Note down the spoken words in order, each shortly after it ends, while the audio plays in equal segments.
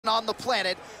on the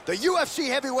planet. The UFC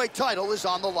heavyweight title is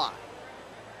on the line.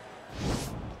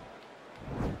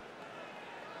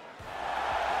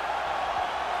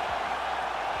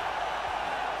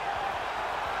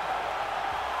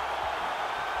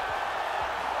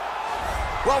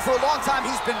 Well, for a long time,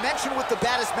 he's been mentioned with the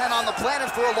baddest men on the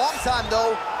planet. For a long time,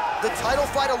 though, the title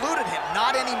fight eluded him.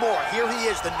 Not anymore. Here he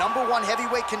is, the #1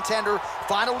 heavyweight contender,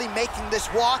 finally making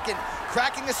this walk and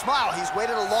cracking a smile. He's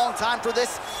waited a long time for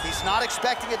this. He's not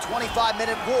expecting a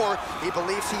 25-minute war. He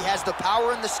believes he has the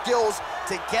power and the skills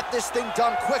to get this thing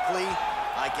done quickly.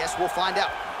 I guess we'll find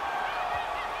out.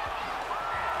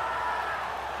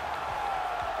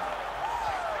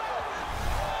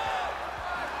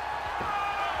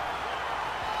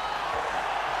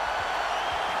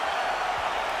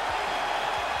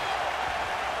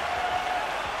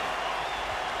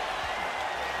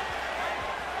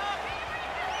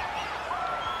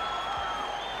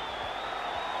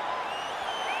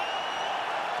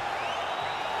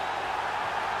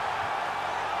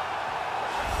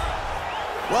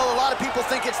 Well, a lot of people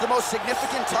think it's the most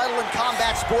significant title in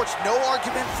combat sports. No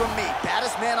argument from me.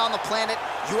 Baddest man on the planet,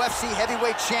 UFC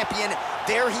heavyweight champion.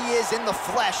 There he is in the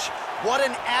flesh. What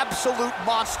an absolute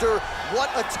monster. What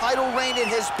a title reign it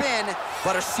has been.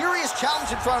 But a serious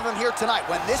challenge in front of him here tonight.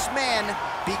 When this man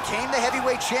became the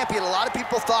heavyweight champion, a lot of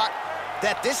people thought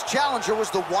that this challenger was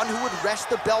the one who would wrest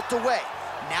the belt away.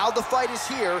 Now the fight is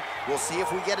here. We'll see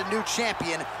if we get a new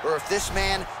champion or if this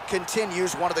man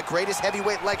continues one of the greatest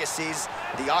heavyweight legacies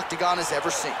the Octagon has ever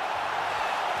seen.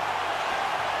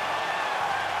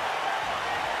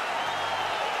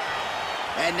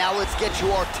 And now let's get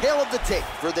you our tale of the tape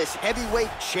for this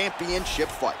heavyweight championship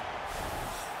fight.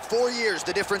 4 years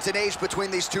the difference in age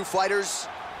between these two fighters,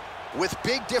 with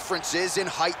big differences in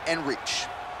height and reach.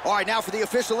 All right, now for the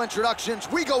official introductions,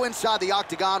 we go inside the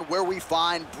Octagon where we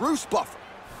find Bruce Buffer.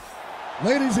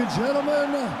 Ladies and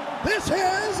gentlemen, this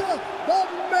is the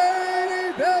main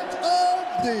event of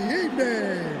the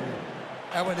evening.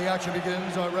 And when the action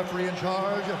begins, our referee in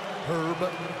charge, Herb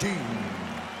Dean.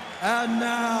 And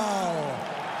now,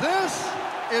 this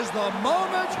is the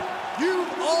moment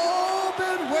you've all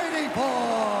been waiting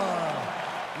for.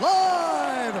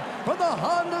 Live from the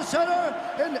Honda Center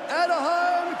in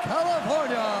Anaheim,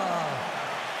 California.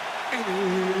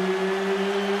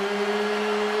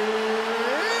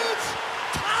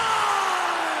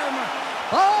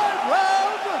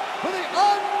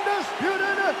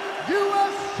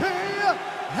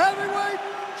 Heavyweight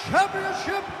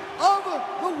Championship of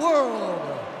the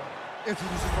World.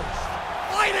 Introducing first,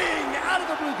 fighting out of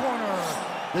the blue corner.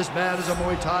 This man is a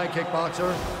Muay Thai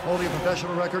kickboxer, holding a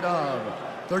professional record of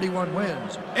 31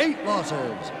 wins, 8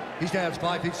 losses. He stands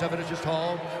 5 feet 7 inches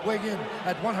tall, weighing in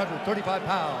at 135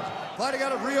 pounds. Fighting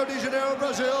out of Rio de Janeiro,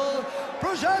 Brazil,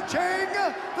 presenting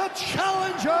the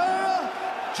challenger,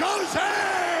 Jose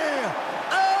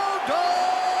Aldo.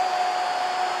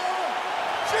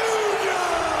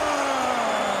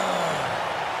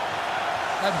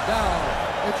 And now,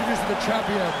 introducing the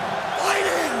champion,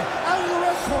 fighting out of the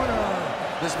red corner.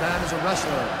 This man is a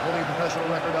wrestler, holding a professional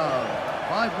record of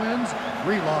 5 wins,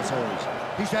 3 losses.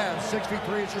 He stands 6 feet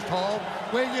 3 inches tall,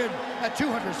 weighing in at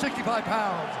 265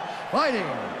 pounds. Fighting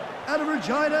out of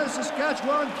Regina,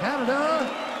 Saskatchewan, Canada.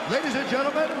 Ladies and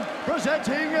gentlemen,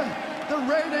 presenting the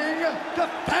reigning,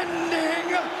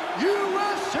 defending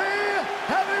UFC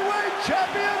heavyweight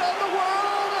champion of the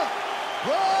world,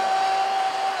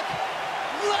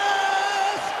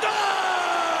 Lesnar!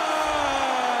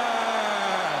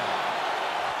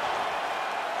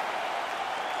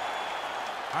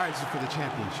 All right, this is for the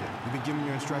championship. You've been given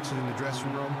your instructions in the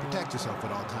dressing room. Protect yourself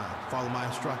at all times. Follow my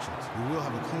instructions. We will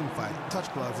have a clean fight.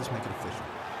 Touch gloves. Let's make it official.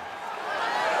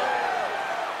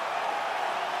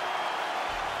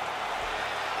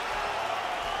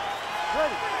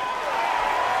 Ready.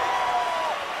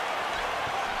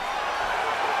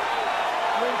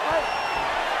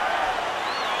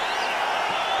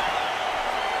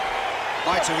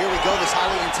 All right, so here we go. This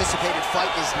highly anticipated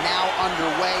fight is now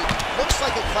underway. Looks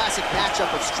like a classic matchup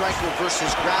of striker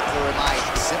versus grappler. Am I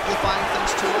simplifying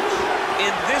things too much?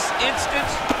 In this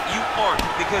instance, you aren't,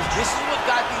 because this is what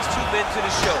got these two men to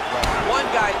the show. One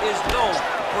guy is known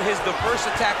for his diverse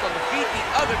attack on the feet. The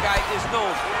other guy is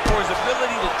known for his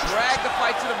ability to drag the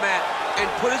fight to the mat and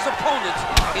put his opponents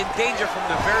in danger from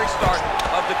the very start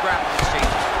of the grappling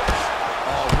exchanges.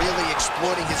 Oh, really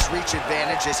exploiting his reach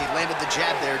advantage as he landed the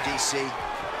jab there, DC.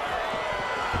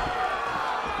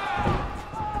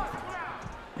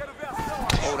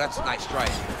 Oh, that's a nice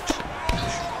strike.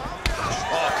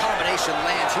 Oh, combination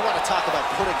lands. You want to talk about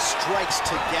putting strikes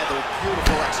together.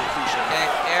 Beautiful execution. And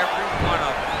every one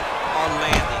of them are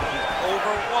landing. He's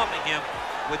overwhelming him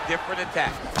with different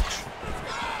attacks.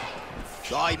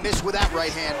 Oh, he missed with that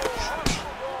right hand.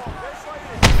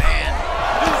 Man.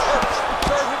 Dude's hurt.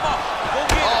 Serve him up. Go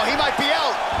get him. Oh, he might be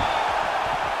out.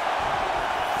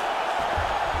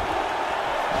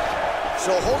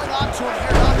 So holding on to him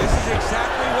here now. This is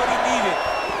exactly what he needed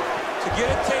to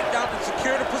get a takedown and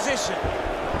secure the position.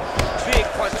 Big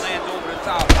punch lands over the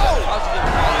top. Oh. How's he gonna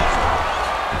call it?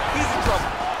 He's in trouble.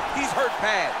 He's hurt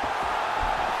bad.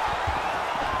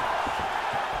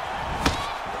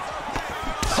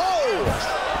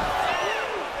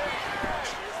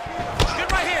 Good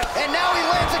right here. And now he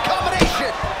lands a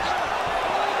combination.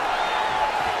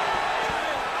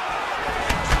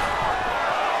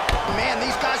 Man,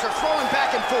 these guys are throwing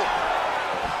back and forth.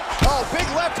 Oh, big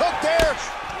left hook there.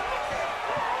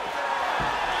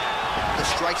 The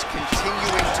strikes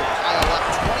continuing to pile up.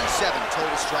 27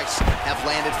 total strikes have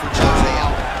landed for Jose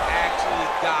Aldo. Actually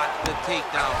got the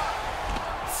takedown.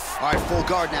 All right, full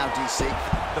guard now, DC.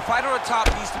 The fighter on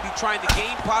top needs to be trying to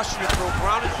gain posture to throw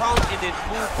ground and pound and then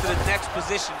move to the next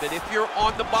position. But if you're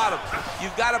on the bottom,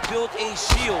 you've got to build a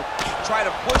shield. Try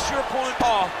to push your opponent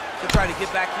off to try to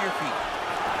get back to your feet.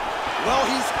 Well,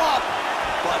 he's up,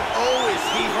 but oh, is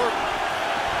he hurt.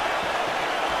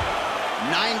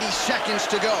 90 seconds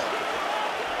to go.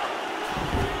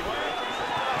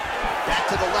 Back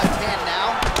to the left hand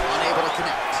now, unable to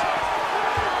connect.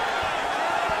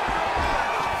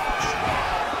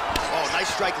 Oh, nice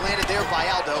strike landed there by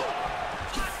Aldo. 1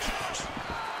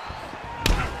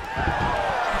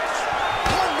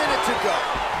 minute to go.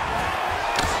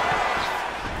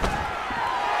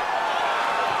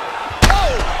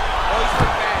 Oh, he's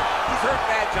hurt bad. He's hurt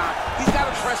bad, John. He's got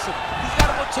to press him. He's got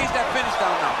to go chase that finish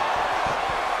down now.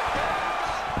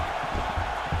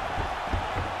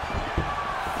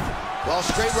 Well,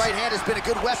 straight right hand has been a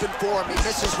good weapon for him. He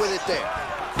misses with it there.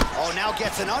 Oh, now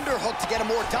gets an underhook to get a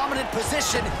more dominant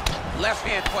position. Left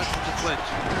hand punch with the clinch.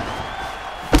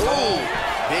 Oh,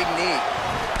 big knee.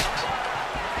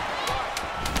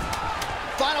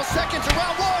 Final seconds of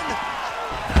round one.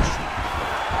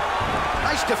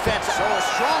 Nice defense. So a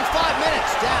strong 5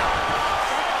 minutes down.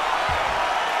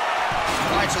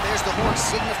 All right, so there's the horn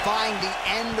signifying the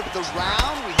end of the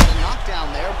round. We had a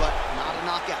knockdown there, but not a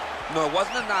knockout. No, it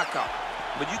wasn't a knockout,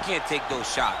 but you can't take those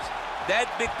shots. That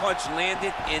big punch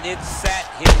landed, and it sat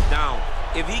him down.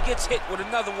 If he gets hit with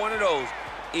another one of those,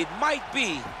 it might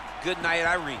be good night,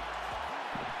 Irene.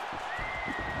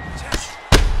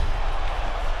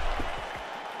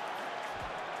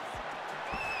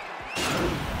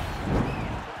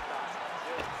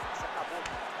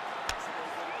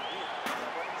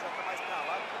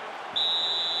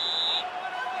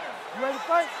 You ready to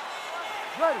fight?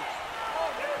 Ready.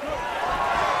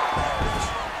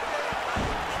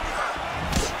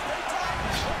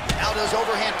 Aldo's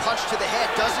overhand punch to the head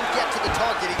doesn't get to the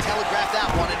target. He telegraphed that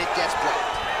one, and it gets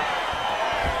blocked.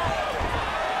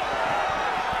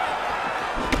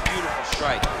 Beautiful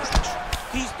strike.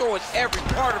 He's throwing every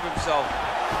part of himself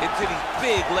into these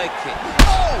big leg kicks.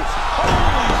 Oh! Holy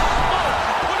smokes,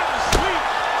 he put him to sleep.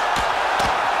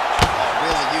 Oh,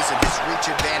 really using his reach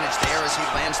advantage there as he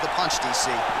lands the punch,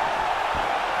 DC.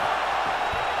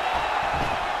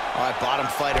 All right, bottom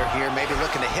fighter here, maybe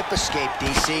looking to hip escape,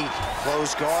 DC.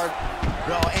 Close guard.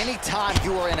 Well, anytime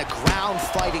you are in a ground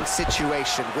fighting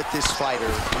situation with this fighter,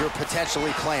 you're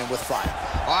potentially playing with fire.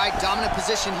 All right, dominant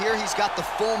position here. He's got the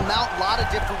full mount. A lot of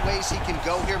different ways he can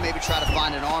go here. Maybe try to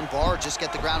find an arm bar or just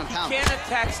get the ground and pound. He can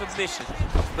attack submissions,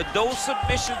 but those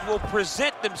submissions will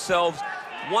present themselves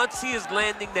once he is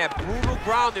landing that brutal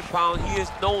ground and pound he is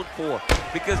known for.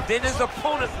 Because then his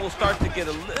opponent will start to get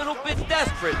a little bit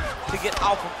desperate to get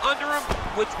out from under him,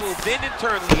 which will then in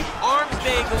turn leave arms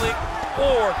dangling,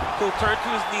 or he'll turn to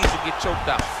his knees and get choked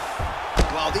out.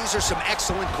 Well, these are some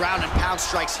excellent ground and pound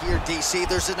strikes here, DC.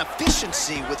 There's an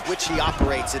efficiency with which he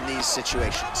operates in these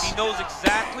situations. He knows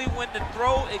exactly when to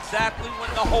throw, exactly when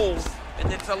to hold,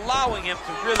 and it's allowing him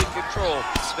to really control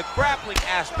the grappling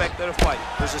aspect of the fight.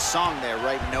 There's a song there,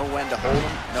 right? Know when to hold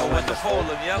him, Know when to fold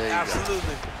him. Yep,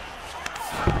 absolutely.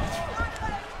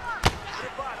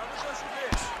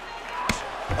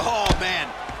 Oh, man.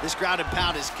 This ground and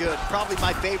pound is good. Probably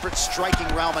my favorite striking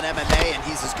realm in MMA, and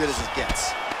he's as good as it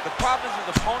gets. The problem is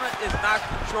his opponent is not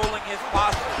controlling his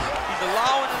posture. He's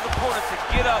allowing his opponent to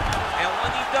get up, and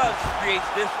when he does, he creates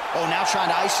this. Oh, now trying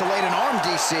to isolate an arm,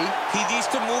 DC. He needs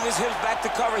to move his hips back to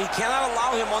cover. He cannot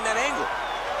allow him on that angle.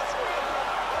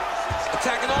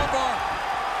 Attacking arm bar.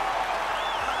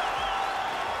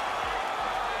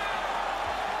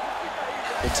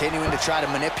 Continuing to try to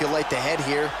manipulate the head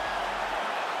here.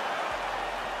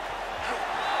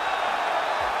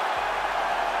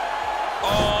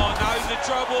 Oh, now he's in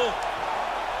trouble.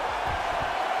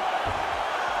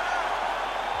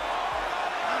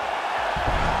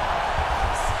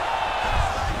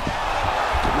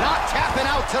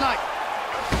 tonight.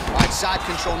 All right, side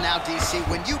control now, DC.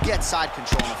 When you get side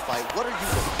control in a fight, what are you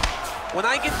looking for? When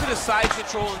I get to the side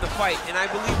control in the fight, and I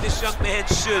believe this young man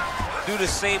should do the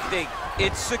same thing,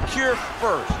 it's secure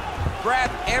first.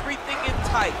 Grab everything in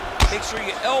tight. Make sure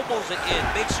your elbows are in.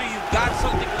 Make sure you've got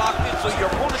something locked in so your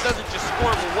opponent doesn't just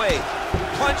squirm away.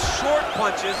 Punch short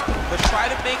punches, but try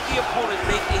to make the opponent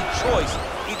make a choice.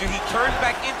 Either he turns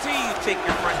back into you take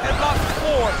your front headlock,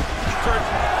 or he turns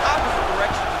in the opposite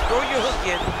direction, you throw your hook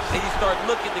in, and you start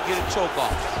looking to get a choke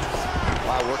off.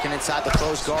 Wow, working inside the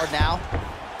closed guard now.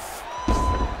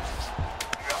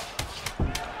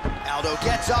 Aldo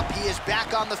gets up. He is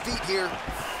back on the feet here.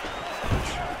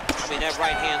 I mean, that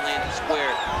right hand landed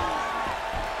square.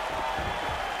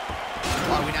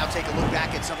 While we now take a look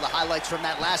back at some of the highlights from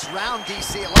that last round,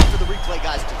 DC, I'd like for the replay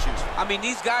guys to choose. I mean,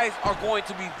 these guys are going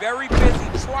to be very busy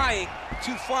trying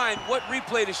to find what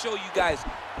replay to show you guys.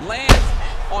 Lands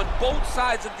on both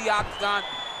sides of the octagon.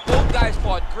 Both guys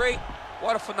fought great.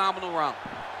 What a phenomenal round.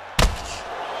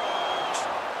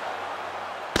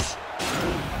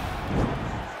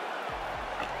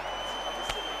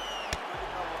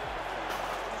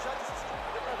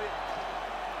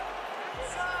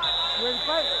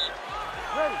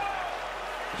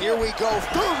 Here we go,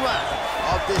 third round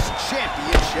of this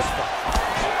championship fight.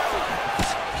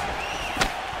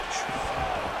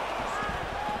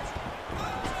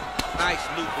 Nice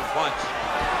looping punch.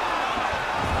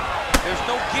 There's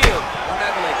no give on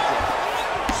that leg kick.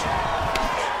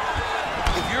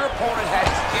 If your opponent has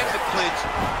you in the clinch,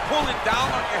 pulling down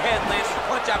on your head, landing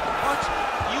punch after punch,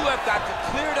 you have got to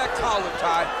clear that collar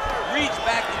tie, reach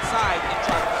back inside, and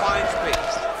try to find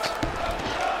space.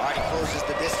 Closes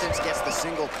the distance, gets the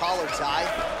single collar tie.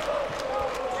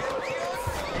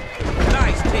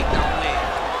 Nice takedown land.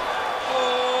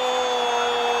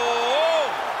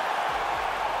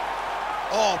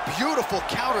 Oh, beautiful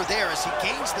counter there as he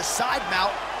gains the side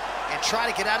mount and try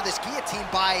to get out of this guillotine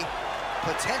by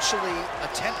potentially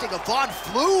attempting a Von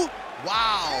Flue.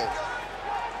 Wow.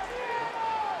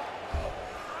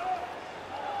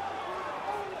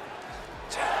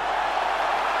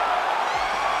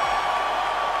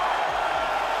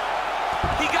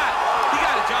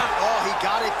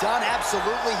 Got it done,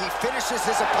 absolutely. He finishes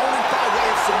his opponent by way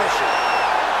of submission.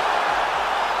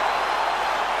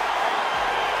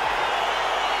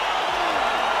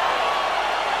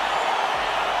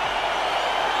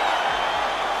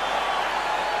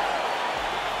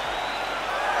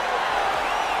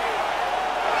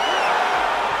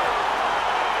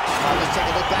 Let's take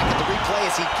a look back at the replay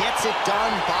as he gets it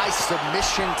done by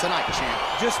submission tonight, champ.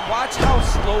 Just watch how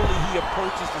slowly he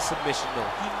approaches the submission, though.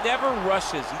 He never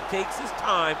rushes. He takes his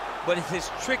time, but it's his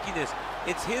trickiness.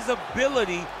 It's his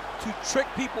ability to trick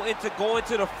people into going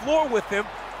to the floor with him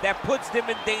that puts them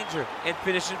in danger and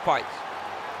finishing fights.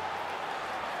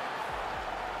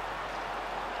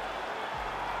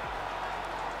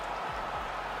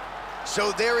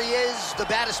 So there he is, the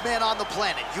baddest man on the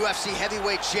planet, UFC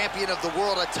heavyweight champion of the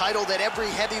world, a title that every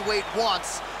heavyweight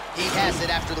wants. He has it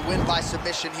after the win by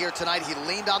submission here tonight. He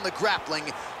leaned on the grappling,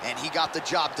 and he got the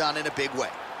job done in a big way.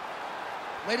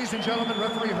 Ladies and gentlemen,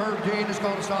 referee Herb Dean is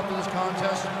going to stop to this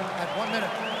contest at 1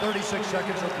 minute, 36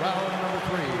 seconds of round number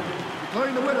 3.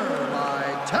 Declaring the winner by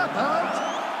tap out,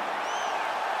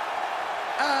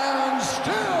 and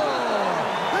still